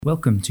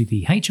Welcome to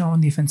the HR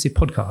on the Offensive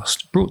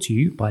podcast, brought to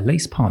you by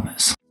Lace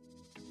Partners.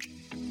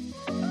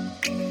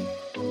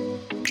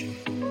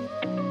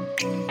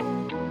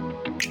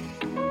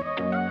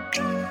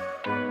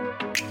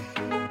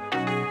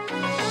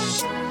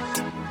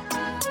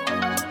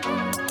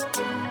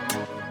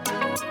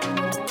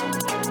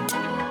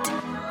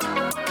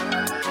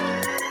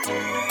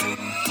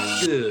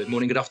 Good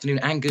morning, good afternoon,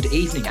 and good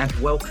evening, and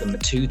welcome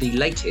to the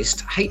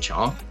latest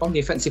HR on the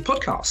Offensive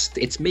podcast.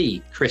 It's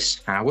me,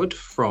 Chris Howard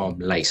from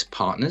Lace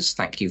Partners.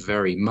 Thank you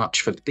very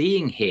much for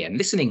being here and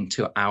listening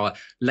to our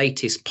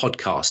latest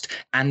podcast.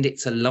 And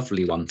it's a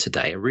lovely one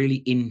today, a really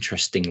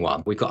interesting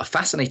one. We've got a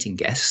fascinating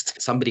guest,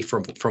 somebody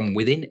from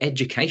within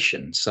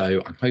education.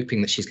 So I'm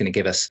hoping that she's going to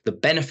give us the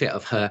benefit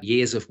of her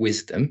years of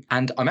wisdom.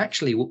 And I'm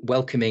actually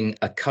welcoming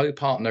a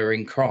co-partner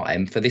in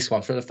crime for this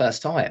one for the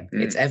first time.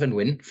 It's Evan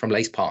Wynn from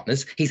Lace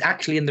Partners. He's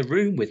actually in the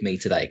room with me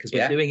today because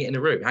we're doing it in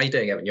a room. How are you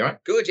doing, Evan? You all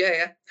right? Good,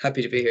 yeah.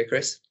 Happy to be here,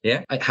 Chris.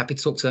 Yeah. Happy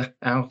to talk to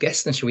our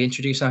guest. And shall we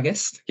introduce our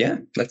guest? Yeah,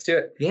 let's do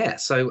it. Yeah.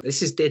 So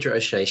this is Deirdre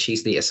O'Shea.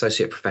 She's the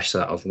Associate Professor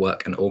of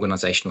Work and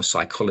Organisational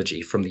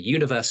Psychology from the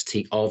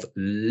University of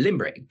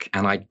Limerick.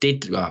 And I'm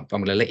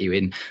going to let you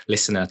in,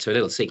 listener, to a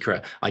little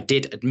secret. I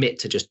did admit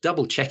to just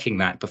double checking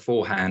that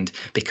beforehand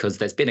because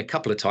there's been a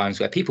couple of times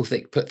where people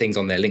put things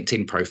on their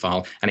LinkedIn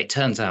profile and it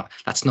turns out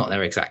that's not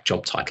their exact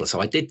job title. So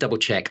I did double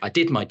check. I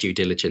did my due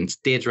diligence.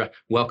 Deirdre,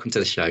 welcome to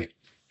the show.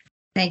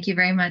 Thank you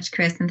very much,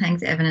 Chris, and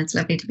thanks, Evan. It's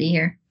lovely to be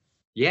here.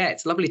 Yeah,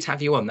 it's lovely to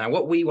have you on. Now,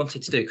 what we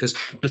wanted to do, because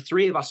the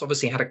three of us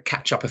obviously had a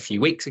catch up a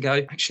few weeks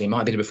ago, actually it might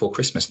have been before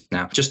Christmas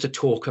now, just to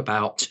talk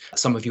about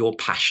some of your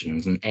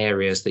passions and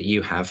areas that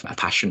you have a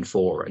passion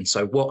for. And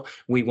so what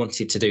we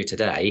wanted to do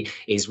today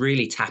is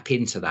really tap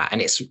into that.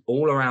 And it's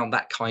all around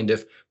that kind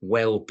of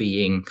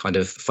well-being kind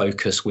of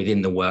focus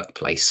within the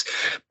workplace.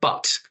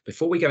 But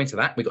before we go into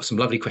that, we've got some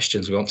lovely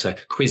questions we want to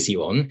quiz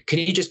you on. Can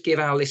you just give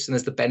our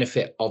listeners the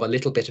benefit of a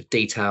little bit of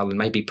detail and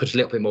maybe put a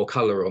little bit more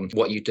colour on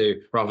what you do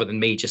rather than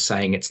me just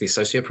saying it's the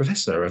Associate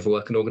Professor of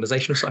Work and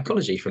Organisational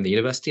Psychology from the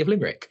University of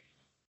Limerick?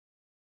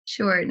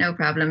 Sure, no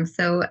problem.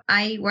 So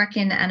I work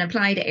in an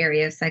applied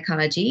area of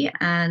psychology,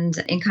 and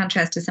in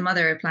contrast to some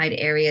other applied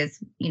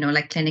areas,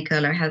 like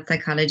clinical or health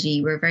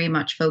psychology, we're very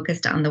much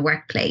focused on the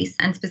workplace.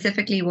 And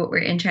specifically what we're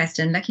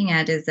interested in looking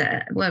at is,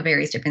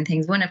 various different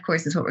things. One, of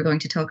course, is what we're going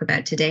to talk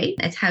about today.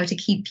 It's how to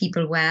keep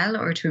people well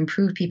or to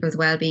improve people's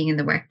well-being in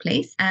the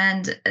workplace.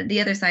 And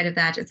the other side of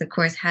that is, of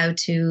course, how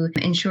to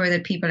ensure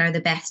that people are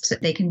the best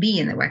they can be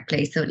in the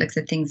workplace. So it looks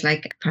at things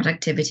like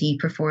productivity,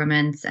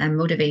 performance, and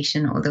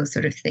motivation, all those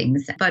sort of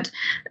things. But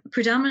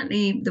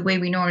predominantly, the way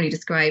we normally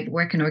describe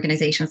work and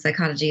organizational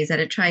psychology is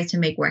that it tries to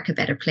make work a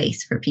better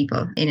place for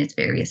people in its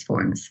various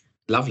forms.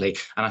 Lovely.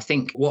 And I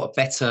think what a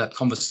better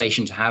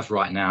conversation to have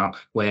right now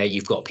where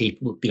you've got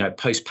people,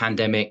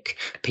 post-pandemic,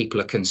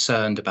 people are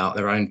concerned about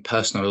their own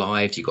personal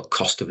lives. You've got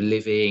cost of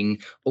living,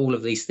 all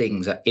of these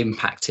things are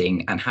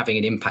impacting and having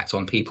an impact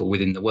on people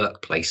within the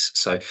workplace.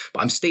 So,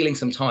 but I'm stealing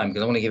some time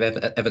because I want to give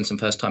Evan some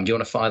first time. Do you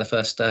want to fire the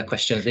first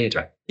question at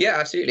Deirdre? Yeah,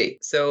 absolutely.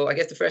 So I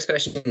guess the first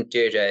question,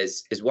 Deirdre,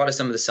 is what are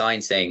some of the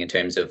signs saying in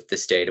terms of the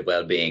state of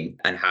well-being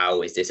and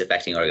how is this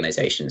affecting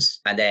organizations?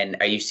 And then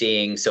are you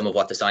seeing some of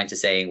what the science is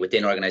saying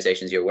within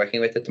organizations you're working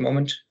with at the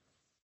moment?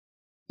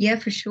 Yeah,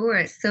 for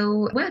sure.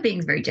 So well-being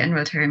is a very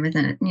general term,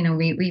 isn't it?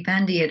 We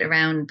bandy it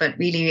around, but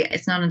really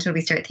it's not until we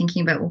start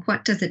thinking about, well,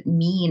 what does it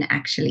mean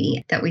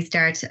actually, that we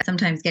start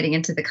sometimes getting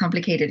into the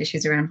complicated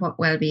issues around what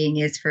well-being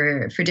is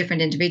for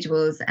different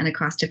individuals and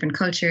across different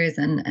cultures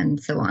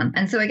and so on.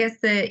 And so I guess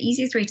the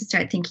easiest way to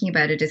start thinking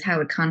about it is how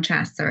it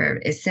contrasts or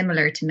is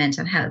similar to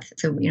mental health.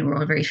 So, we're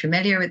all very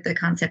familiar with the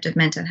concept of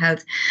mental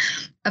health.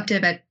 Up to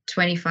about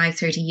 25,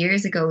 30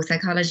 years ago,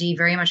 psychology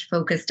very much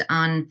focused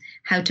on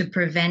how to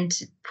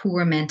prevent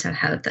poor mental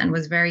health and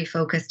was very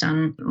focused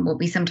on what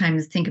we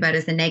sometimes think about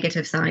as the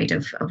negative side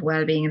of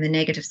well-being and the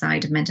negative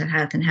side of mental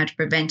health and how to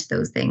prevent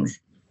those things.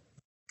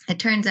 It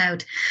turns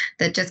out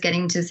that just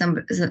getting to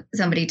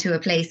somebody to a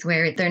place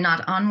where they're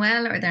not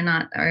unwell or they're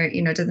not, or,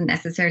 doesn't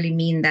necessarily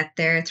mean that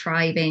they're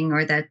thriving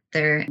or that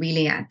they're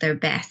really at their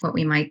best, what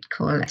we might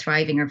call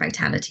thriving or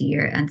vitality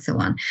and so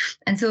on.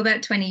 And so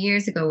about 20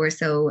 years ago or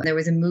so, there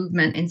was a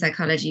movement in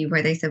psychology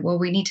where they said, well,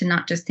 we need to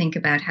not just think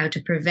about how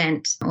to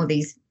prevent all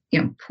these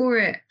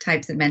poor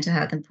types of mental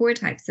health and poor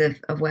types of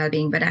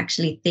well-being, but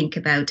actually think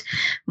about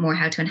more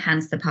how to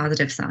enhance the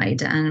positive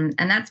side. And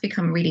that's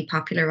become really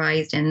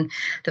popularized in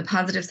the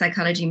positive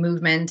psychology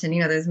movement. And,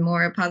 there's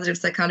more positive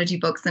psychology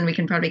books than we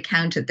can probably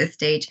count at this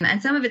stage. And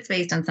some of it's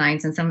based on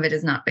science and some of it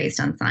is not based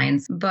on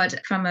science.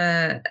 But from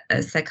a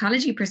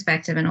psychology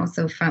perspective and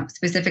also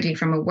specifically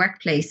from a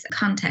workplace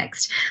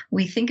context,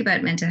 we think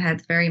about mental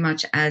health very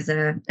much as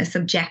a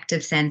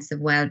subjective sense of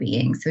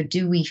well-being. So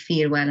do we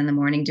feel well in the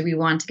morning? Do we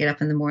want to get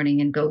up in the morning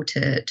and go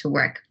to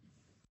work?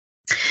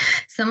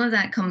 Some of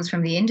that comes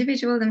from the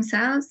individual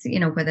themselves,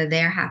 whether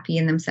they're happy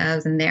in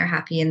themselves and they're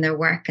happy in their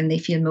work and they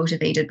feel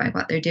motivated by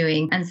what they're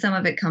doing. And some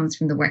of it comes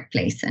from the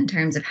workplace in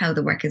terms of how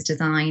the work is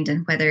designed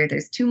and whether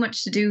there's too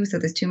much to do, so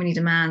there's too many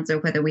demands, or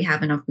whether we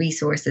have enough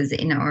resources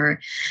in our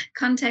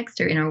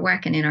context or in our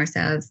work and in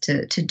ourselves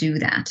to do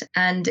that.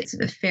 And it's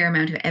a fair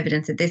amount of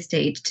evidence at this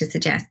stage to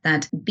suggest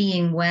that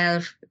being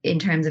well in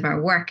terms of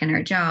our work and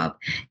our job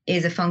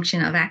is a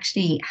function of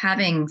actually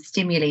having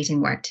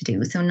stimulating work to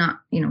do. So not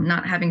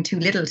having too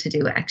little to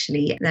do,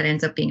 actually, that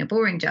ends up being a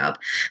boring job,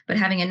 but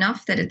having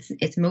enough that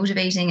it's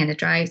motivating and it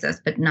drives us,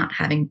 but not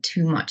having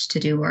too much to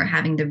do or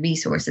having the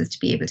resources to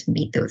be able to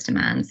meet those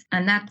demands.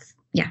 And that's,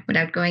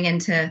 without going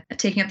into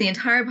taking up the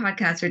entire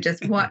podcast for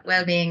just what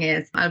well-being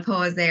is, I'll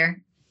pause there.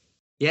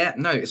 Yeah,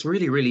 no, it's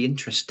really, really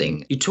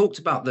interesting. You talked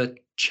about the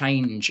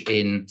change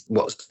in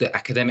what the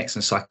academics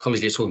and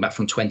psychology are talking about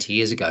from 20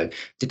 years ago.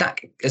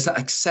 Has that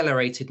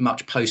accelerated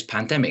much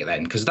post-pandemic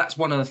then? Because that's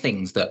one of the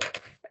things that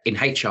in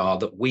HR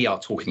that we are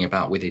talking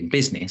about within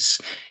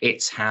business.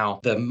 It's how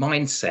the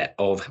mindset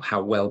of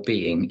how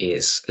well-being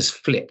has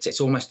flipped.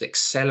 It's almost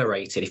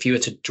accelerated. If you were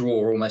to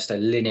draw almost a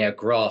linear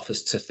graph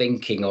as to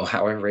thinking or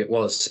however it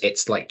was,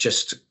 it's like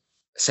just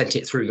sent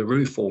it through the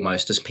roof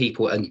almost as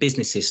people and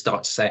businesses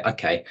start to say,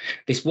 okay,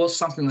 this was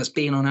something that's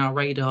been on our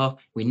radar.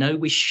 We know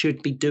we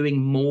should be doing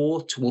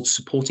more towards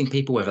supporting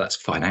people, whether that's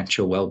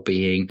financial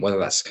well-being, whether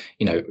that's,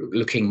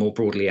 looking more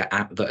broadly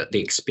at the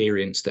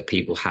experience that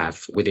people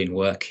have within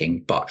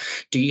working. But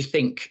do you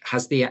think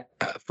has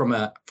from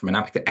an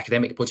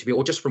academic point of view,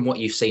 or just from what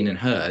you've seen and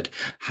heard,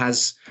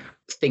 has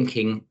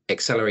thinking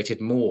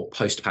accelerated more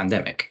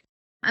post-pandemic?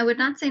 I would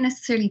not say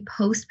necessarily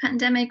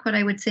post-pandemic. What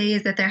I would say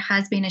is that there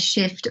has been a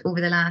shift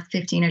over the last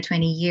 15 or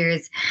 20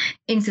 years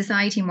in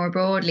society more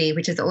broadly,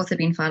 which has also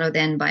been followed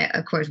then by,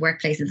 of course,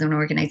 workplaces and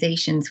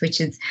organizations, which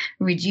is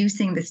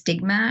reducing the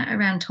stigma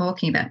around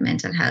talking about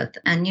mental health.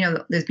 And,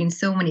 there's been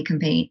so many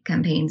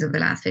campaigns over the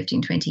last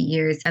 15, 20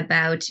 years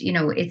about,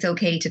 it's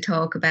okay to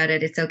talk about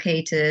it. It's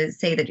okay to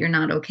say that you're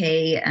not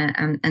okay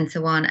and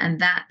so on.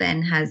 And that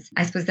then has,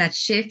 I suppose, that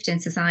shift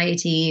in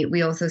society.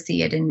 We also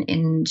see it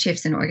in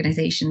shifts in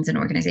organizations and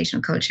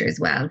organizational culture as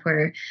well,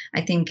 where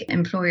I think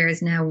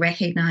employers now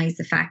recognize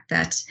the fact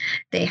that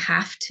they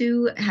have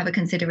to have a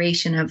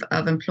consideration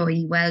of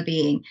employee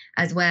well-being,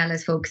 as well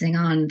as focusing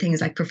on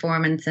things like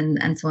performance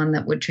and so on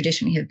that would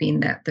traditionally have been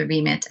the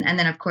remit. And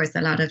then, of course,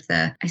 a lot of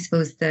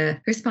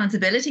the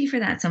responsibility for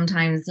that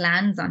sometimes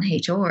lands on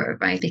HR,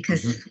 right?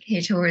 Because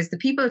HR is the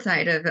people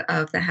side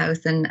of the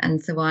house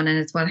and so on. And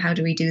it's, well, how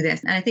do we do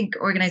this? And I think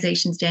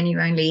organizations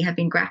genuinely have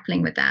been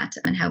grappling with that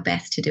and how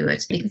best to do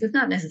it, because it's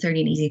not necessarily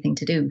an easy thing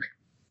to do.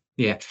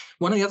 Yeah.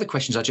 One of the other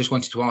questions I just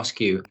wanted to ask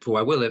you, before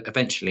I will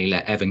eventually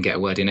let Evan get a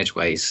word in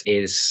edgeways,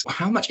 is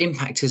how much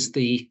impact is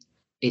it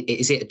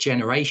a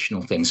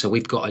generational thing? So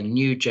we've got a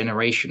new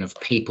generation of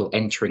people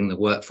entering the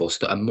workforce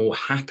that are more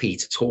happy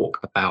to talk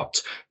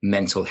about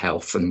mental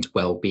health and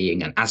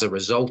well-being. And as a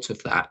result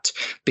of that,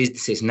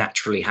 businesses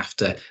naturally have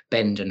to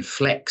bend and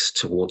flex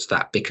towards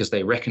that because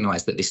they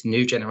recognize that this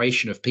new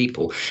generation of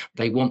people,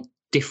 they want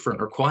different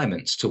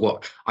requirements to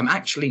what I'm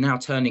actually now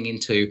turning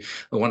into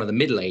one of the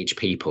middle-aged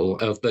people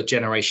of the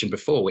generation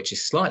before, which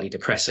is slightly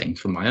depressing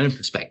from my own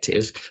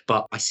perspective.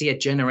 But I see a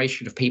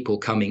generation of people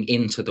coming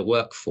into the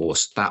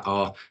workforce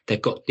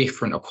they've got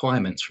different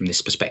requirements from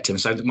this perspective. And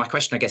so my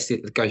question, I guess,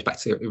 it goes back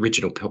to the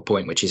original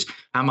point, which is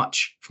how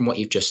much from what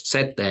you've just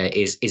said there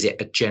is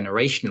it a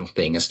generational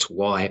thing as to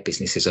why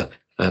businesses are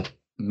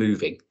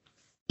moving?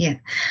 Yeah,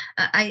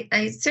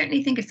 I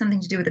certainly think it's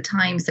something to do with the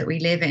times that we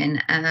live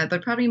in,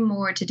 but probably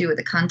more to do with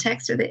the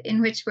context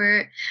in which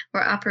we're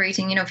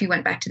operating. If you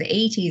went back to the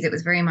 80s, it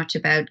was very much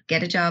about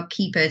get a job,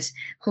 keep it,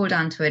 hold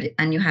on to it,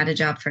 and you had a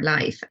job for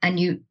life. And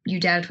you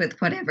dealt with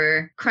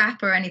whatever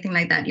crap or anything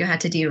like that you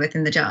had to deal with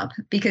in the job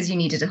because you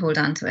needed to hold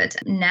on to it.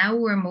 Now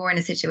we're more in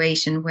a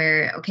situation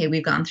where, okay,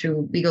 we go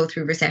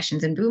through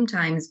recessions and boom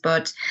times,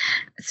 but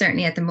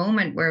certainly at the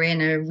moment we're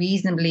in a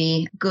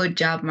reasonably good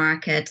job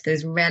market.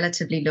 There's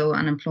relatively low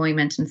unemployment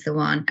and so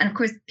on. And of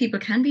course, people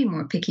can be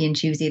more picky and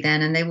choosy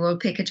then, and they will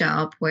pick a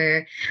job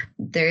where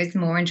there's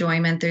more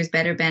enjoyment, there's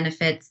better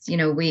benefits,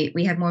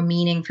 we have more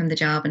meaning from the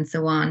job and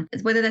so on.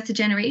 Whether that's a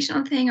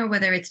generational thing or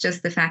whether it's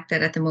just the fact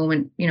that at the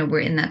moment, we're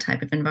in that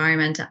type of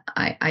environment,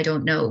 I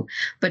don't know.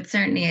 But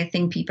certainly I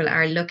think people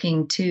are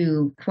looking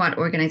to what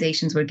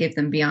organizations will give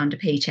them beyond a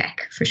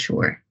paycheck for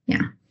sure.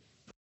 Yeah.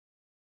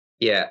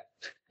 Yeah.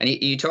 And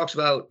you talked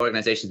about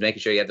organizations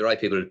making sure you have the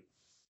right people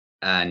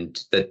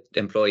and that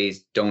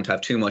employees don't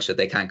have too much that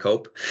they can't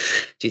cope.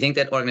 Do you think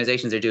that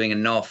organizations are doing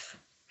enough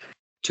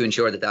to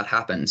ensure that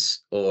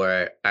happens?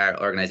 Or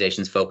are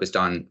organizations focused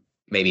on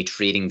maybe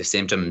treating the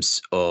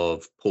symptoms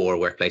of poor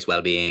workplace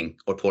well-being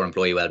or poor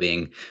employee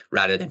well-being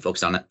rather than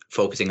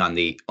focusing on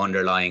the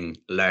underlying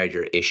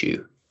larger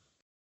issue?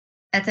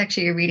 That's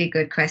actually a really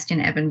good question,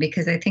 Evan,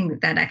 because I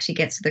think that actually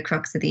gets to the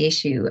crux of the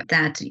issue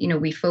that,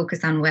 we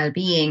focus on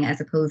well-being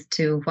as opposed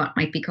to what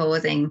might be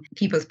causing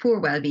people's poor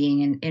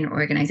well-being in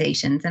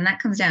organizations. And that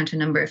comes down to a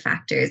number of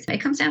factors.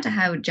 It comes down to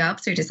how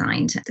jobs are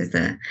designed. There's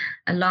a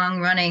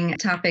long-running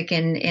topic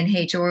in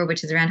HR,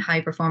 which is around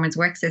high-performance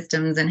work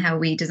systems and how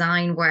we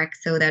design work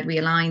so that we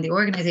align the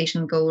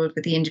organizational goals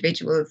with the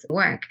individual's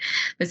work.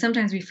 But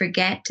sometimes we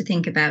forget to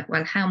think about,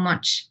 well, how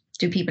much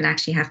do people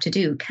actually have to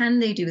do? Can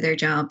they do their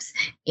jobs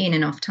in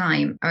enough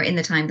time or in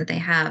the time that they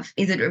have?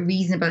 Is it a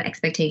reasonable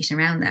expectation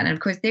around that? And of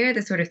course, they're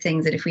the sort of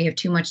things that if we have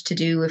too much to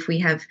do, if we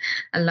have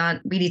a lot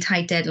really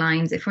tight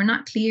deadlines, if we're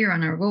not clear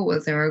on our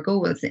roles or our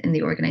goals in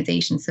the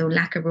organization, so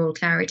lack of role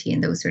clarity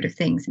and those sort of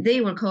things,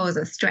 they will cause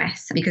us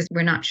stress because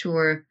we're not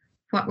sure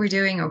what we're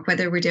doing or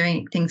whether we're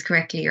doing things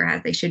correctly or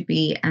as they should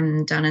be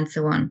done and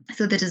so on.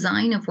 So the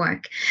design of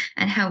work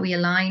and how we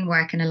align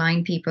work and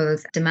align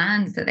people's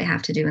demands that they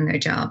have to do in their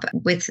job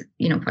with,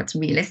 what's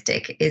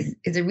realistic is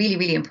a really,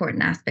 really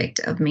important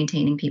aspect of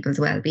maintaining people's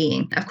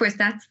well-being. Of course,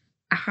 that's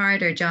a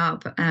harder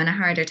job and a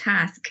harder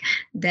task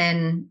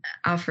than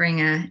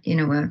offering a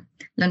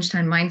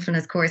lunchtime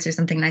mindfulness course or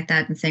something like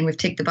that and saying we've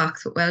ticked the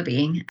box with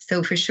well-being.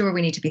 So for sure,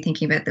 we need to be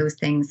thinking about those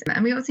things.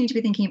 And we also need to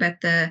be thinking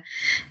about the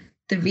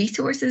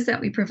resources that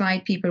we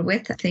provide people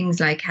with, things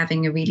like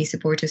having a really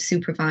supportive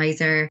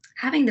supervisor,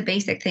 having the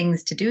basic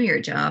things to do your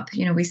job.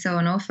 We saw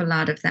an awful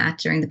lot of that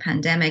during the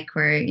pandemic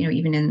where,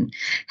 even in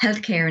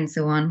healthcare and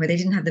so on, where they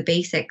didn't have the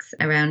basics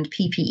around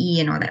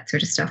PPE and all that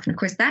sort of stuff. And of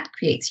course, that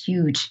creates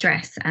huge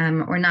stress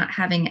or not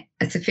having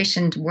a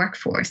sufficient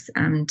workforce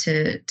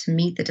to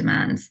meet the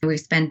demands. We've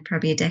spent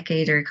probably a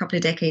decade or a couple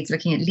of decades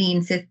looking at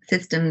lean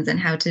systems and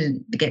how to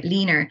get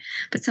leaner.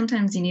 But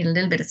sometimes you need a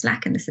little bit of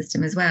slack in the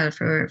system as well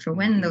for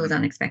when those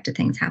unexpected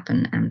things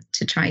happen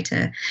to try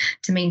to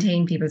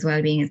maintain people's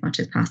well-being as much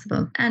as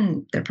possible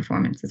and their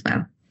performance as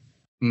well.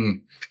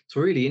 It's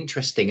really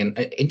interesting. And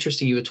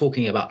interesting you were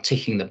talking about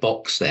ticking the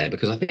box there,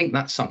 because I think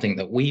that's something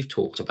that we've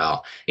talked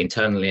about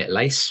internally at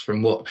Lace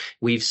from what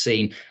we've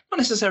seen, not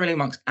necessarily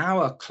amongst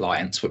our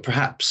clients, but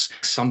perhaps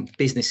some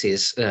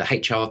businesses,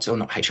 or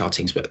not HR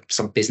teams, but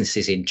some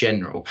businesses in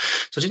general.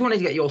 So I just wanted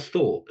to get your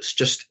thoughts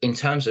just in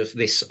terms of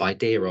this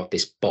idea of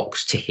this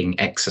box ticking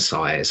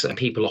exercise. And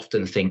people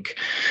often think,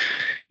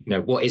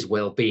 what is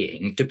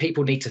well-being? Do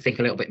people need to think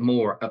a little bit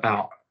more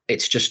about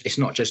it's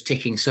not just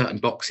ticking certain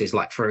boxes,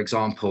 like, for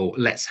example,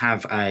 let's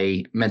have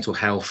a mental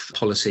health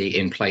policy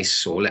in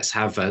place, or let's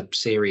have a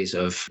series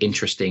of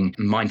interesting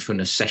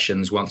mindfulness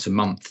sessions once a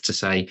month to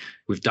say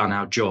we've done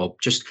our job.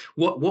 Just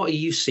what are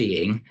you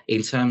seeing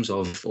in terms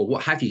of, or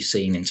what have you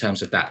seen in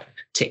terms of that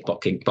tick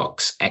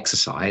box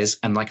exercise?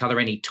 And are there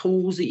any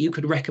tools that you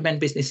could recommend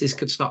businesses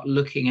could start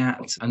looking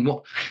at? And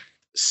what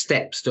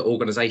steps do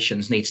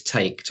organizations need to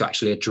take to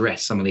actually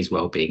address some of these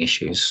well-being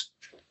issues?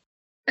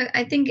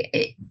 I think,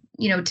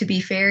 to be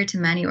fair to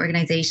many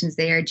organizations,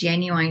 they are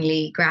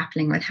genuinely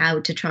grappling with how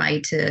to try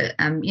to,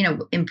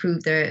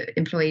 improve their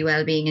employee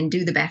well-being and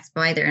do the best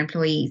by their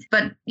employees.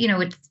 But,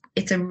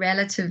 it's a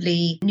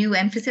relatively new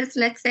emphasis,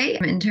 let's say,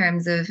 in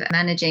terms of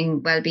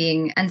managing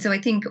well-being. And so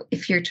I think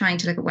if you're trying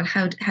to look at, well,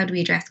 how do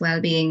we address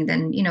well-being,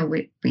 then,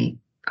 we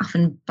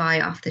often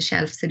buy off the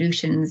shelf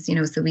solutions,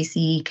 so we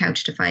see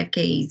Couch to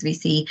 5Ks, we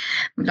see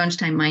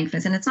lunchtime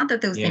mindfulness. And it's not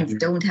that those things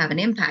don't have an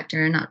impact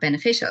or are not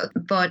beneficial,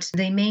 but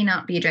they may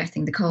not be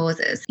addressing the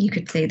causes. You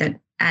could say that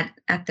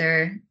at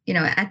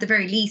the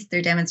very least,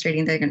 they're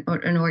demonstrating that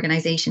an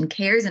organization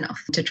cares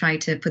enough to try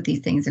to put these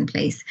things in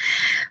place.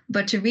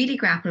 But to really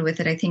grapple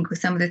with it, I think with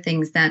some of the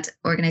things that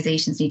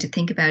organizations need to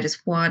think about is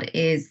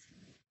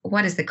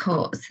what is the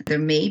cause? There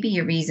may be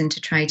a reason to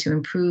try to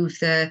improve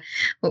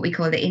what we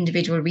call the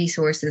individual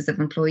resources of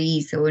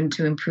employees, and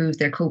to improve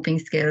their coping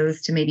skills,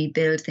 to maybe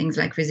build things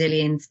like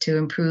resilience, to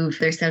improve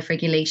their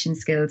self-regulation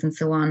skills and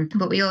so on.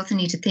 But we also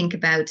need to think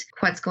about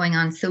what's going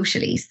on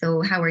socially.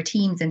 So how are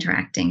teams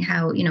interacting?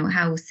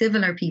 How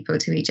civil are people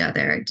to each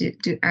other?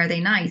 Are they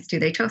nice? Do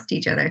they trust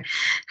each other?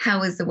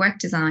 How is the work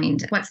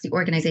designed? What's the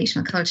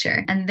organizational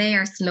culture? And they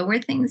are slower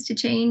things to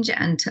change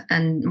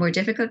and more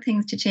difficult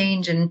things to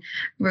change and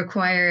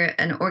require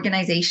an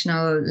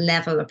organizational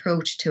level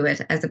approach to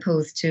it, as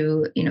opposed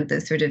to,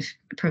 the sort of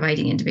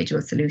providing individual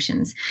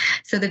solutions.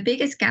 So the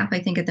biggest gap, I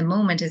think, at the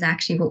moment is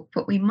actually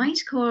what we might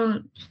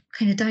call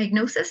kind of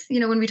diagnosis.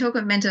 When we talk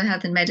about mental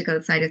health and medical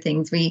side of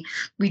things, we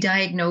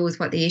diagnose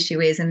what the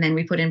issue is and then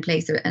we put in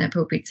place an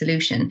appropriate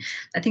solution.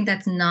 I think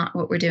that's not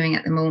what we're doing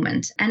at the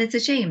moment. And it's a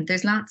shame.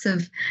 There's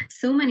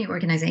so many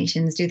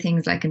organizations do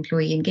things like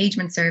employee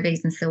engagement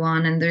surveys and so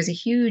on. And it's a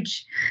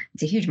huge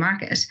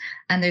market.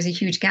 And there's a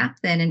huge gap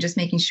then in just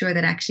making sure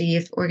that actually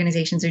if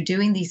organizations are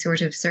doing these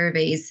sort of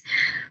surveys,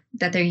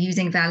 that they're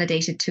using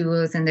validated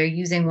tools and they're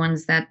using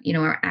ones that,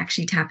 are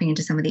actually tapping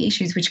into some of the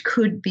issues, which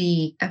could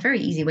be a very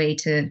easy way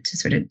to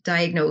sort of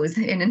diagnose,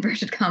 in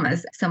inverted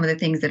commas, some of the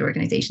things that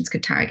organizations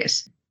could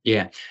target.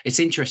 Yeah, it's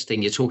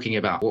interesting. You're talking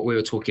about what we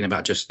were talking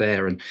about just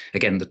there. And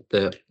again,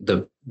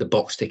 the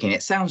box ticking,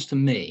 it sounds to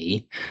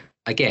me,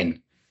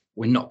 again,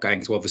 we're not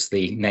going to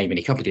obviously name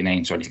any company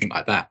names or anything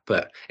like that,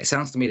 but it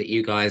sounds to me that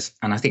you guys,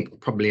 and I think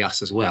probably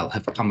us as well,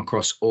 have come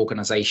across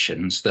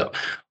organizations that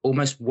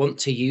almost want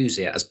to use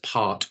it as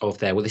part of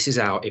their, well, this is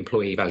our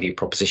employee value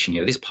proposition.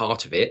 This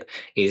part of it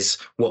is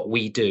what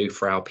we do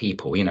for our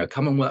people.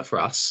 Come and work for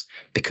us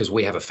because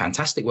we have a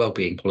fantastic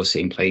wellbeing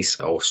policy in place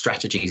or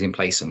strategies in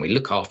place, and we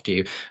look after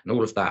you and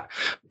all of that.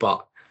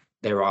 But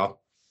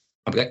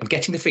I'm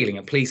getting the feeling,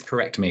 and please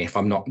correct me if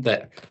I'm not,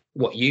 that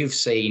what you've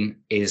seen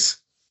is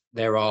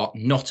there are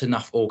not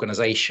enough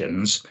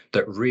organizations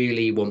that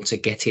really want to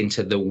get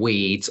into the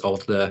weeds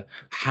of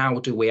how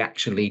do we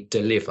actually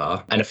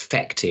deliver an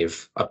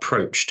effective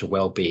approach to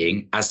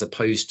well-being, as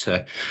opposed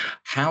to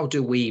how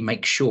do we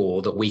make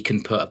sure that we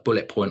can put a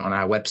bullet point on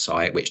our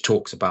website which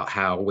talks about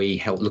how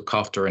we look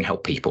after and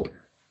help people.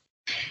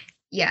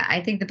 Yeah,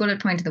 I think the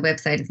bullet point of the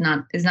website is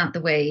not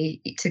the way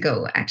to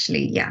go,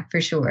 actually. Yeah,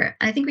 for sure.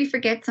 I think we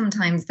forget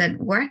sometimes that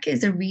work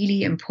is a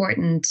really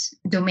important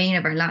domain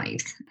of our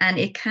lives, and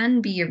it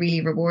can be a really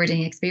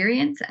rewarding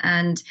experience.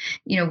 And,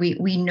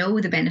 we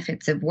know the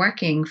benefits of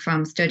working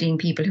from studying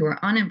people who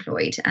are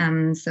unemployed.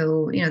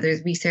 So,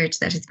 there's research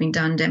that has been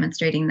done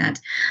demonstrating that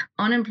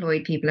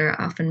unemployed people are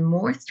often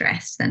more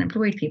stressed than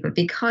employed people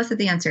because of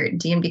the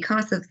uncertainty and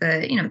because of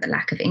the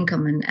lack of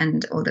income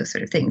and all those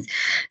sort of things.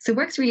 So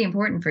work's really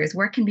important for us.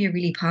 Work can be a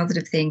really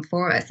positive thing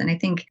for us. And I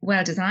think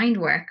well-designed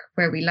work,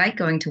 where we like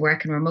going to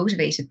work and we're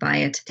motivated by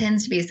it,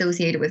 tends to be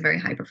associated with very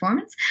high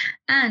performance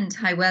and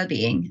high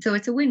well-being. So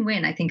it's a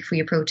win-win, I think, if we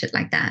approach it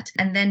like that.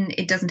 And then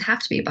it doesn't have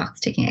to be a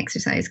box-ticking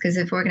exercise, because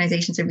if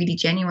organizations are really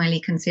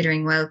genuinely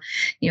considering,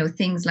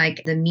 things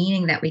like the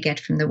meaning that we get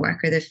from the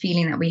work, or the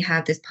feeling that we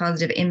have this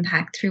positive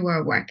impact through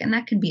our work, and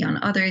that can be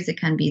on others, it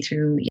can be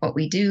through what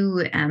we do,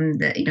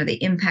 the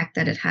impact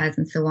that it has,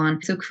 and so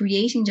on. So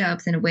creating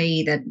jobs in a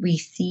way that we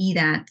see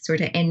that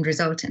sort of end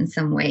result in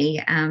some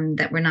way,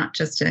 that we're not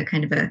just a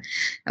kind of a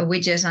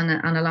widget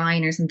on a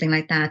line or something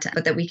like that,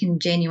 but that we can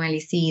genuinely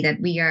see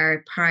that we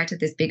are part of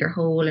this bigger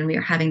whole and we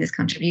are having this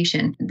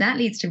contribution. That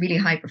leads to really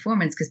high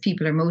performance because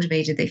people are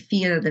motivated, they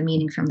feel the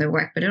meaning from their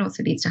work, but it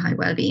also leads to high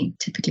well-being,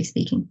 typically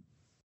speaking.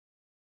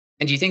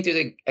 And do you think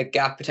there's a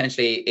gap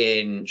potentially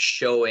in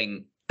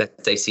showing,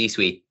 let's say,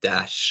 C-suite,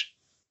 that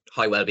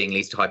high well-being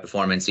leads to high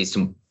performance, leads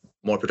to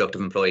more productive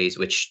employees,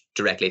 which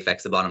directly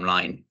affects the bottom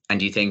line? And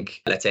do you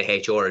think, let's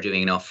say, HR are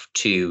doing enough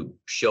to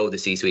show the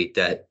C-suite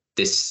that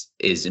this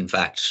is in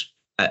fact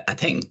a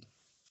thing?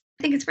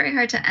 I think it's very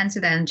hard to answer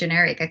that in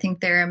generic. I think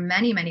there are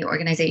many, many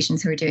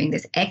organizations who are doing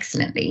this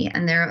excellently,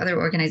 and there are other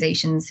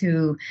organizations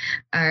who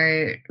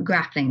are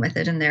grappling with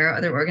it, and there are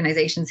other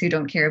organizations who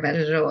don't care about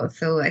it at all.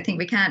 So I think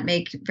we can't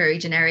make very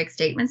generic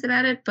statements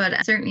about it,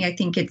 but certainly I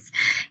think it's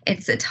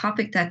a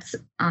topic that's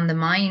on the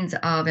minds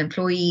of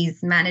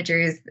employees,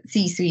 managers,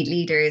 C-suite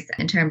leaders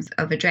in terms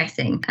of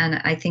addressing.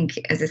 And I think,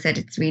 as I said,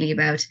 it's really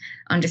about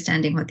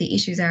understanding what the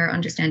issues are,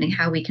 understanding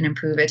how we can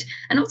improve it,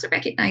 and also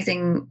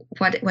recognizing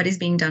what is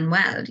being done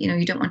well.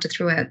 You don't want to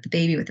throw out the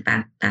baby with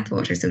the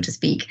bathwater, so to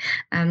speak.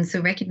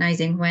 So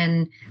recognizing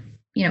when,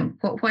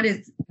 what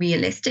is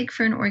realistic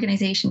for an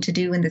organization to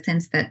do, in the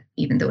sense that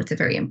even though it's a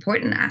very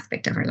important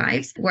aspect of our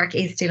lives, work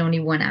is still only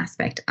one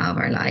aspect of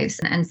our lives.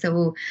 And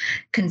so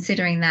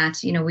considering that,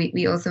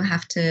 we also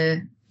have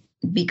to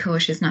be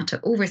cautious not to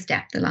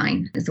overstep the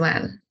line as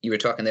well. You were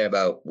talking there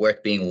about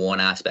work being one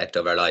aspect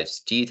of our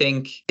lives. Do you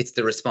think it's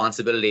the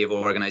responsibility of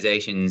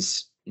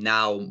organizations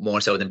now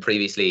more so than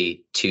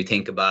previously to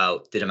think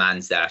about the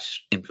demands that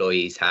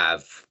employees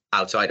have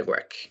outside of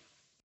work?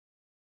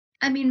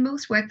 I mean,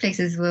 most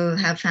workplaces will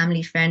have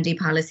family-friendly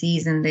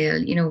policies, and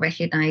they'll,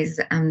 recognize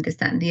this,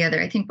 that, and the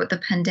other. I think what the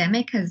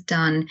pandemic has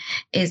done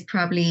is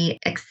probably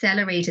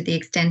accelerated the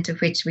extent to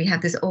which we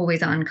have this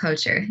always-on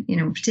culture.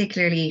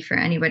 Particularly for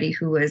anybody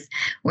who was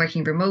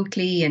working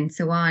remotely and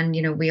so on.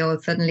 We all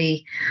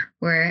suddenly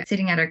were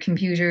sitting at our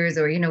computers,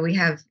 or we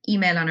have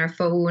email on our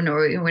phone,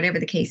 or whatever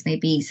the case may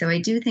be. So I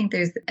do think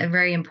there's a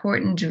very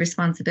important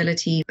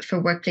responsibility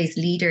for workplace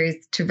leaders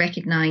to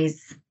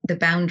recognize the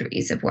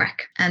boundaries of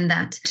work, and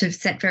that to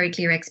set very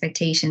clear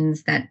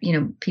expectations that,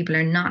 people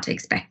are not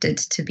expected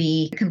to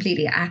be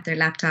completely at their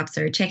laptops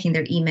or checking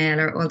their email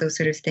or all those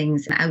sort of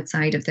things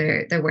outside of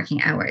their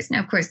working hours. Now,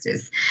 of course,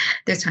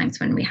 there's times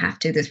when we have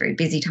to, there's very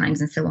busy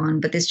times and so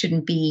on, but this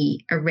shouldn't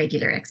be a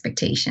regular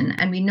expectation.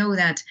 And we know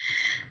that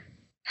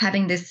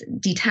having this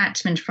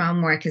detachment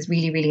from work is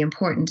really, really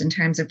important in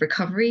terms of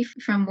recovery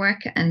from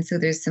work. And so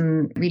there's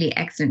some really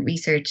excellent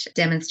research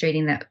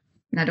demonstrating that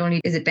not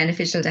only is it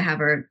beneficial to have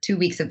our 2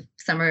 weeks of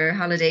summer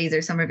holidays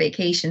or summer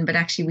vacation, but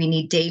actually we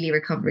need daily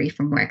recovery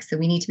from work. So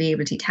we need to be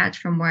able to detach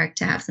from work,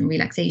 to have some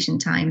relaxation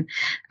time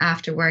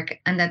after work,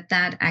 and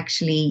that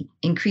actually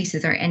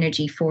increases our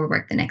energy for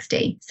work the next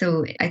day.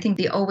 So I think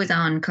the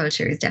always-on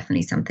culture is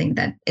definitely something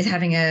that is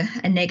having a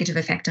negative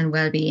effect on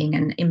well-being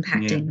and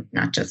impacting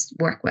not just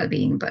work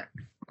well-being, but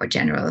more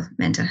general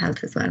mental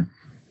health as well.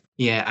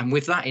 Yeah, and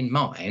with that in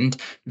mind,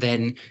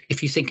 then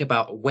if you think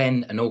about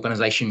when an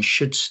organization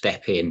should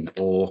step in,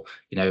 or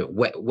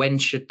when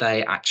should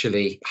they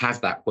actually have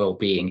that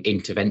well-being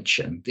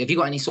intervention, have you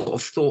got any sort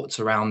of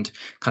thoughts around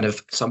kind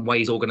of some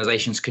ways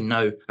organizations can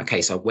know,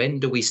 okay, so when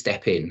do we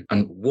step in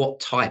and what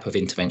type of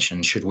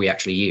intervention should we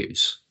actually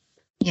use?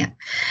 Yeah.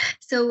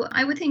 So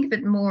I would think of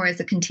it more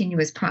as a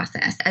continuous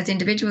process. As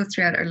individuals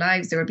throughout our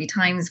lives, there will be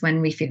times when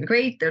we feel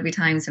great. There'll be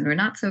times when we're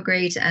not so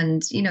great.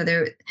 And,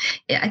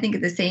 I think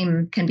the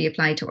same can be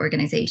applied to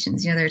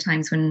organizations. There are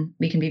times when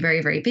we can be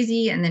very, very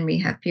busy, and then we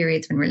have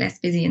periods when we're less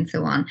busy and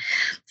so on.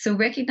 So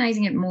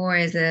recognizing it more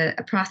as a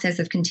process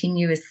of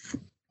continuous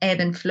ebb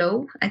and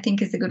flow, I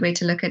think, is a good way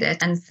to look at it.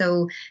 And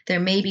so there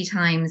may be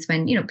times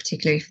when,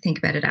 particularly if you think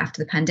about it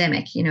after the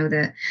pandemic,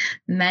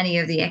 many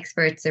of the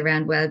experts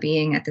around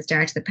well-being at the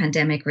start of the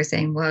pandemic were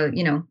saying, well,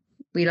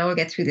 we'll all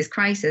get through this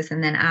crisis,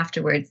 and then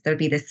afterwards there'll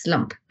be this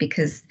slump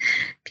because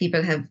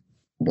people have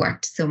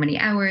worked so many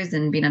hours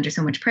and been under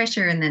so much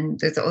pressure. And then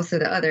there's also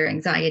the other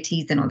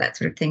anxieties and all that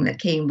sort of thing that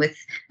came with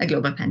a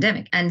global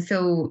pandemic. And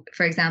so,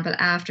 for example,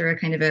 after a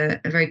kind of a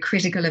very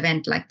critical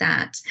event like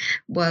that,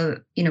 well,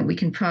 we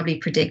can probably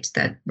predict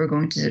that we're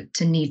going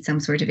to need some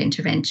sort of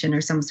intervention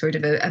or some sort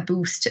of a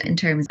boost in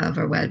terms of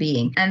our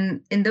well-being.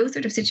 And in those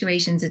sort of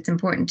situations, it's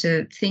important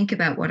to think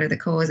about what are the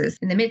causes.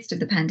 In the midst of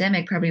the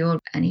pandemic, probably all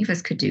any of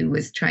us could do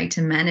was try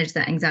to manage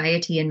the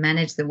anxiety and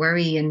manage the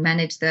worry and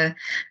manage the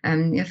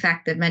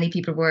fact that many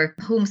people were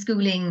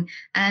homeschooling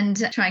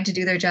and trying to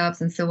do their jobs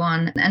and so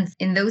on. And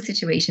in those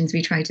situations,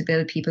 we try to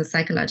build people's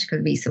psychological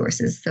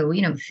resources. So,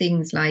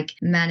 things like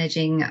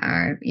managing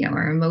our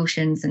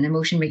emotions and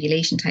emotion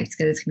regulation type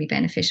skills can be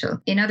beneficial.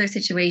 In other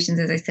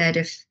situations, as I said,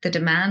 if the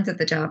demands of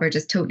the job are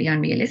just totally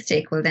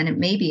unrealistic, well, then it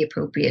may be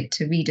appropriate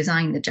to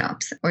redesign the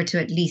jobs, or to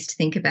at least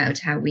think about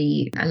how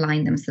we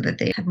align them so that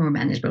they have more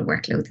manageable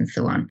workloads and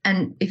so on.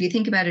 And if you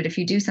think about it, if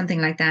you do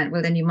something like that,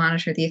 well, then you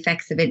monitor the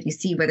effects of it. You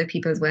see whether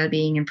people's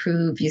well-being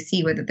improve. You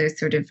see whether there's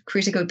sort of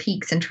critical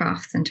peaks and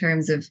troughs in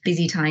terms of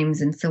busy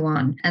times and so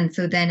on. And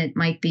so then it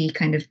might be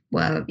kind of,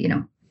 well,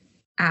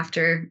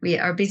 after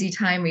our busy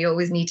time, we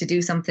always need to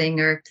do something,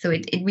 or so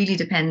it really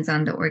depends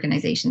on the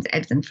organization's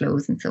ebbs and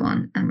flows and so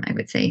on, I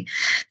would say.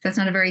 So that's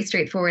not a very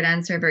straightforward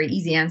answer, a very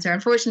easy answer.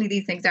 Unfortunately,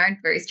 these things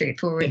aren't very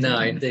straightforward. No,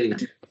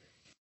 indeed.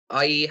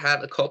 I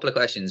have a couple of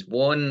questions.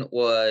 One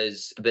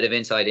was a bit of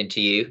insight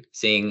into you,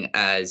 seeing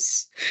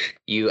as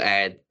you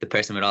are the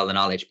person with all the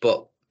knowledge.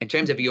 But in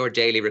terms of your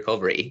daily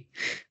recovery,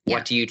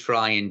 what do you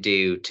try and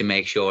do to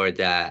make sure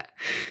that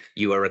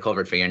you are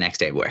recovered for your next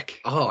day of work?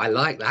 Oh, I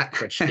like that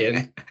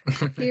question.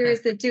 Here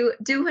is the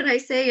do what I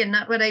say and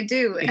not what I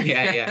do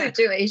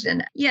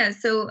situation. Yeah,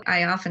 so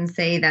I often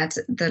say that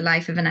the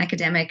life of an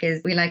academic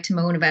is, we like to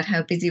moan about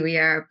how busy we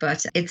are,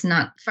 but it's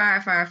not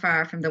far, far,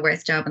 far from the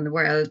worst job in the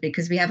world,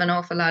 because we have an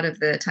awful lot of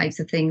the types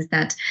of things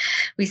that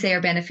we say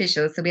are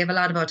beneficial. So we have a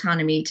lot of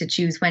autonomy to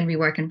choose when we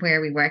work and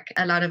where we work,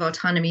 a lot of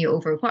autonomy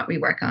over what we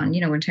work on,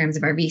 in terms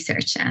of our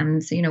research.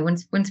 So,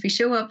 once we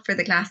show up for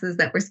the classes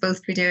that we're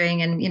supposed to be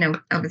doing, and,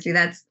 obviously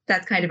that's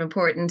kind of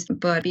important.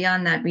 But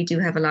beyond that, we do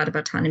have a lot of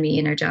autonomy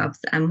in our jobs,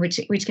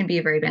 which can be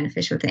a very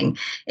beneficial thing.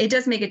 It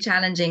does make it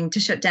challenging to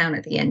shut down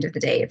at the end of the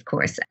day, of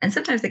course. And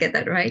sometimes I get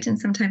that right, and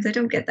sometimes I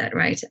don't get that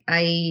right.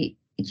 I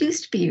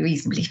used to be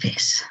reasonably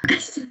fit.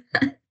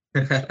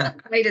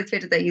 Quite as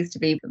fit as I used to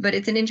be. But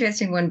it's an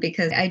interesting one,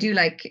 because I do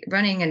like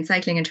running and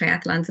cycling and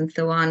triathlons and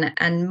so on.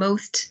 And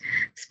most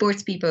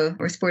sports people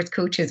or sports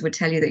coaches would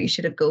tell you that you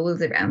should have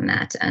goals around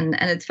that. And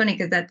it's funny,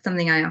 because that's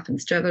something I often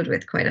struggled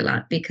with quite a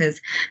lot, because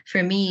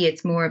for me,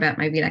 it's more about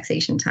my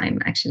relaxation time,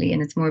 actually.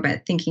 And it's more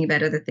about thinking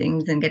about other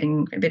things and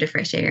getting a bit of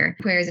fresh air.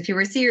 Whereas if you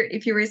were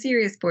a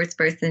serious sports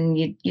person,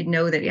 you'd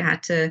know that you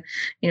had to,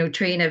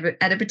 train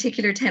at a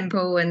particular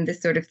tempo and this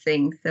sort of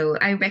thing. So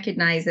I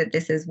recognize that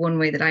this is one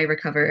way that I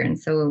recover. And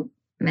so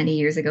many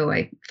years ago,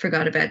 I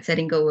forgot about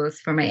setting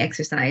goals for my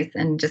exercise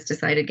and just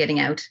decided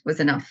getting out was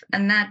enough.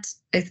 And that,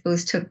 I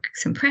suppose, took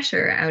some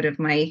pressure out of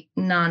my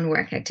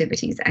non-work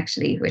activities,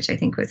 actually, which I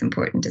think was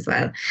important as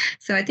well.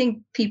 So I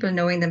think people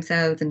knowing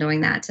themselves and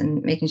knowing that,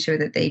 and making sure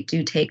that they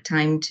do take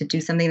time to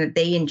do something that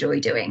they enjoy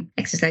doing.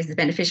 Exercise is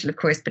beneficial, of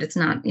course, but it's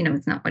not,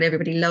 it's not what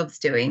everybody loves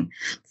doing.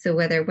 So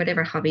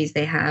whatever hobbies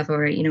they have,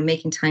 or,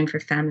 making time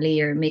for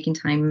family or making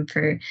time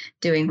for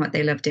doing what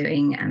they love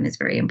doing is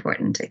very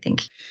important, I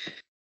think.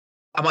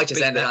 I might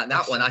just end it on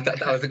that one. I thought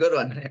that was a good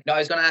one. No, I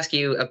was going to ask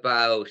you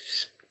about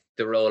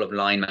the role of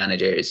line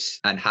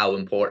managers and how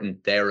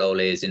important their role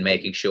is in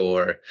making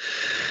sure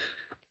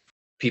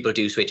people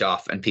do switch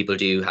off and people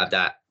do have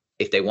that,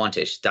 if they want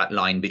it, that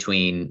line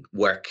between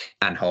work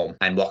and home,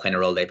 and what kind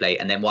of role they play.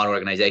 And then what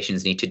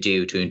organizations need to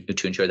do to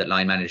ensure that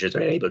line managers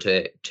are able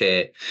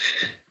to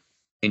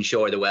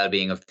ensure the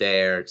well-being of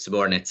their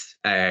subordinates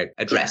are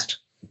addressed.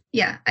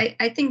 Yeah,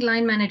 I think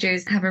line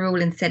managers have a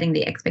role in setting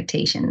the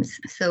expectations.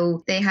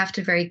 So they have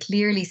to very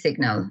clearly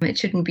signal, it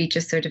shouldn't be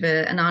just sort of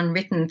an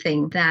unwritten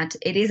thing, that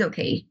it is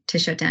okay to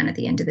shut down at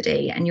the end of the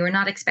day. And you're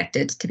not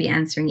expected to be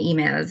answering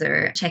emails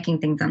or checking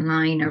things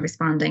online or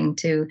responding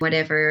to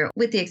whatever,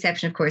 with the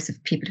exception, of course,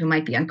 of people who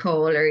might be on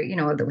call or,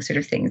 all those sort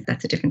of things.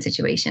 That's a different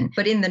situation.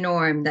 But in the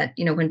norm that,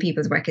 when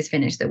people's work is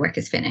finished, the work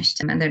is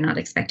finished and they're not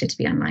expected to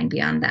be online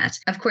beyond that.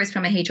 Of course,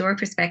 from a HR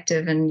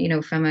perspective and,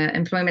 from an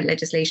employment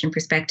legislation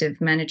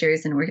perspective, managers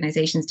and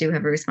organizations do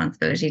have a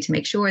responsibility to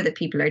make sure that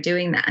people are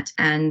doing that.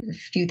 And a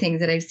few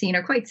things that I've seen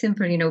are quite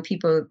simple,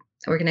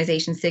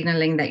 organizations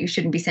signaling that you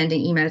shouldn't be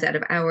sending emails out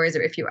of hours,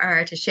 or if you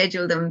are, to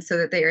schedule them so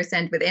that they are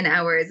sent within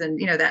hours and,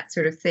 that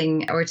sort of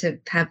thing, or to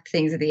have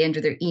things at the end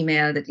of their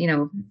email that,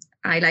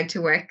 I like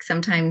to work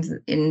sometimes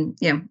in,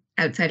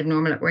 outside of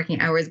normal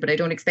working hours, but I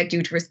don't expect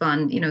you to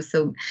respond,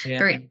 so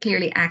very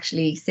clearly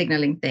actually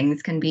signaling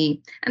things can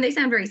be, and they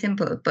sound very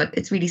simple, but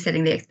it's really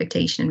setting the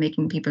expectation and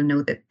making people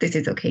know that this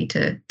is okay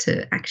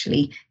to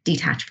actually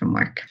detach from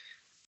work.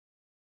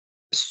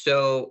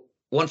 So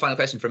one final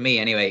question from me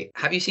anyway.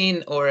 Have you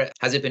seen, or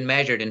has it been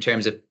measured in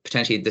terms of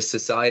potentially the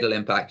societal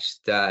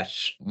impact that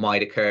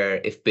might occur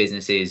if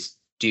businesses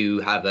do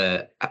have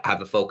a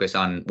focus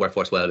on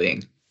workforce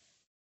well-being?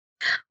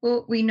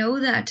 Well, we know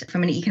that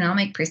from an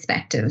economic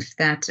perspective,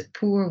 that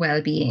poor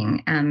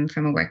well-being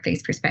from a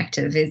workplace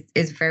perspective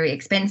is very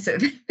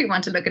expensive. We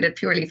want to look at it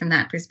purely from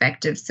that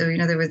perspective. So,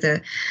 there was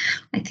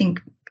I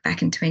think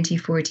back in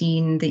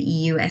 2014, the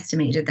EU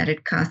estimated that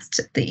it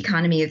cost the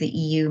economy of the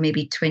EU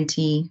maybe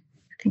 20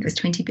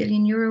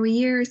 billion euro a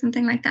year or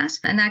something like that.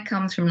 And that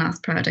comes from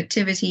lost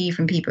productivity,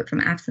 from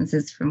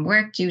absences from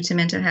work due to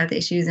mental health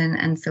issues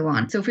and so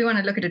on. So if we want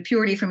to look at it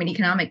purely from an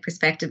economic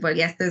perspective, well,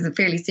 yes, there's a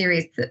fairly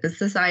serious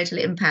societal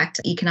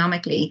impact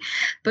economically.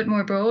 But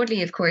more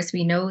broadly, of course,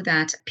 we know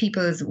that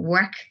people's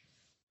work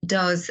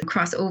does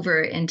cross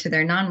over into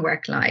their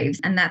non-work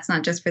lives. And that's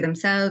not just for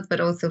themselves, but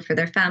also for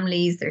their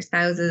families, their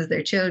spouses,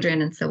 their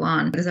children, and so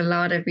on. There's a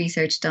lot of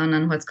research done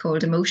on what's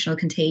called emotional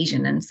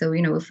contagion. And so,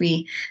 if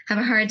we have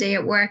a hard day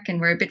at work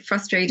and we're a bit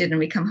frustrated and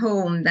we come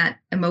home, that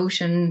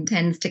emotion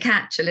tends to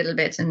catch a little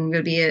bit and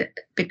we'll be a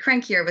bit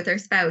crankier with our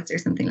spouse or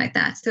something like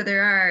that. So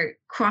there are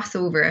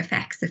crossover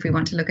effects, if we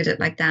want to look at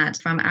it like that,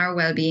 from our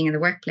well-being in the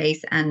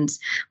workplace and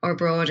our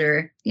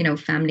broader,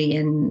 family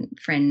and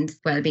friends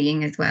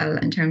well-being as well,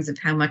 in terms of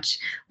how much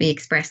we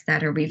express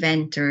that or we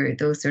vent or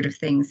those sort of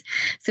things.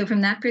 So from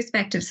that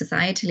perspective,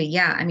 societally,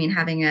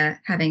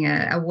 having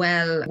a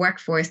well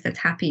workforce that's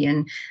happy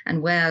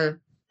and well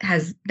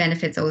has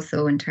benefits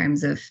also in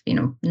terms of,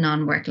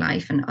 non-work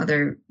life and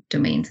other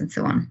domains and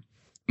so on.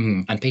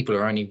 And people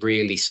are only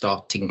really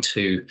starting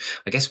to,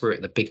 I guess we're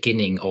at the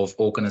beginning of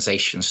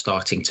organizations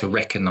starting to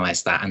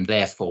recognize that. And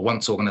therefore,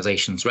 once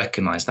organizations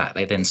recognize that,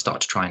 they then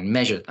start to try and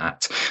measure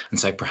that. And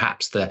so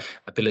perhaps the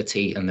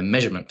ability and the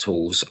measurement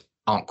tools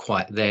aren't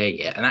quite there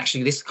yet. And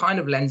actually, this kind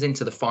of lends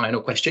into the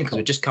final question, because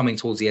we're just coming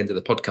towards the end of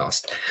the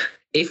podcast.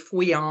 If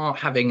we are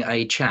having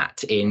a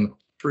chat in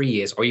 3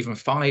 years or even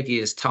 5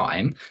 years'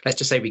 time, let's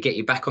just say we get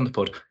you back on the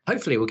pod.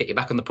 Hopefully we'll get you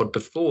back on the pod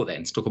before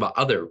then to talk about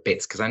other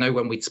bits, because I know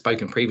when we'd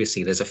spoken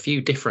previously, there's a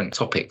few different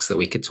topics that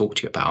we could talk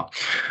to you about.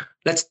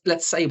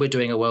 Let's say we're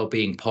doing a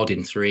wellbeing pod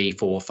in 3,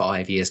 4,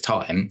 5 years'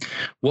 time.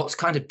 What's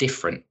kind of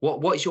different?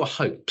 What is your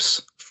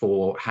hopes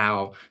for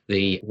how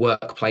the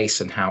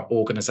workplace and how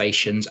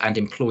organizations and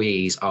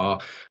employees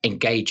are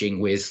engaging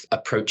with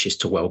approaches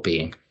to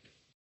wellbeing?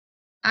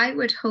 I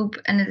would hope,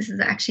 and this is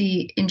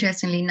actually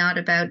interestingly not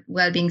about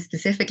well-being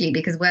specifically,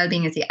 because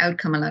well-being is the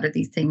outcome of a lot of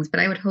these things,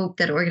 but I would hope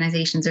that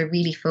organizations are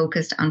really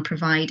focused on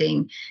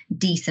providing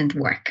decent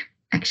work.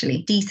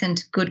 Actually,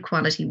 decent, good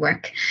quality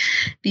work.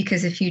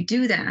 Because if you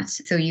do that,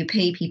 so you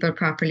pay people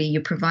properly, you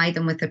provide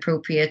them with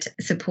appropriate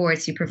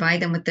supports, you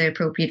provide them with the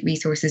appropriate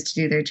resources to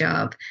do their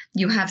job,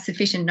 you have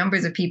sufficient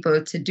numbers of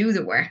people to do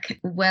the work,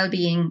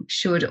 well-being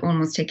should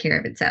almost take care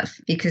of itself,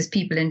 because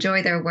people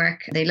enjoy their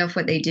work, they love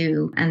what they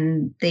do,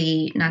 and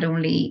they not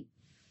only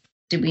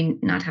do we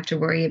not have to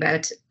worry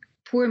about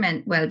poor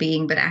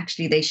well-being, but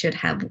actually they should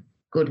have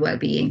good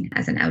well-being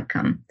as an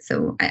outcome.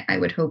 So I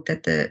would hope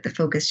that the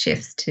focus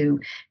shifts to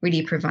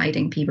really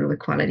providing people with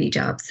quality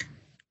jobs.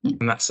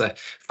 And that's a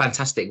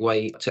fantastic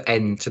way to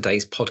end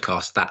today's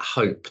podcast, that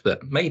hope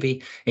that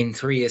maybe in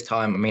 3 years'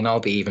 time, I'll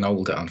be even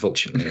older,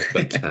 unfortunately.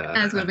 But,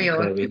 as will we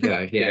all. There we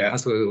go. Yeah,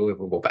 as we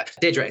will. But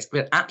Deirdre, it's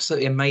been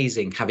absolutely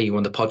amazing having you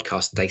on the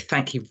podcast today.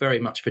 Thank you very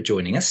much for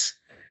joining us.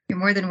 You're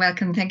more than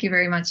welcome. Thank you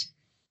very much.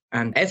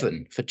 And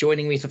Evan, for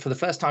joining me for the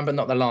first time, but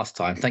not the last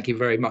time. Thank you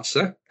very much,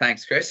 sir.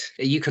 Thanks, Chris.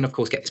 You can, of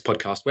course, get this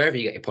podcast wherever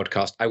you get your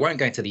podcast. I won't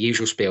go into the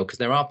usual spiel because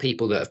there are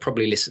people that have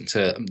probably listened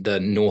to the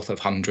north of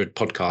 100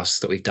 podcasts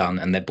that we've done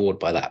and they're bored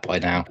by that by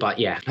now. But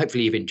yeah,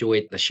 hopefully you've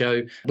enjoyed the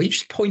show. Were you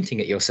just pointing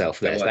at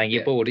yourself there, saying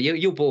you're bored?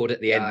 You're bored at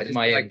the end of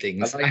my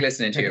endings. I like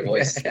listening to your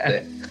voice.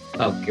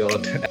 Oh,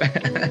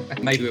 God.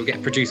 Maybe we'll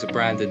get producer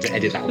Brandon to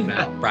edit that one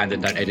out.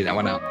 Brandon, don't edit that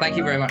one out. Thank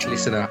you very much,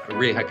 listener. I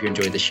really hope you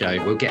enjoyed the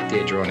show. We'll get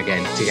Deirdre on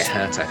again to get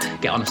her to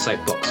get on a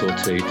soapbox or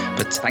two.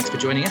 But thanks for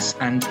joining us,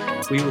 and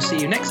we will see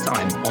you next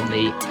time on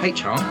the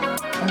HR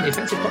on the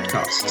Offensive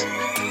podcast.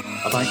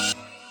 Bye-bye.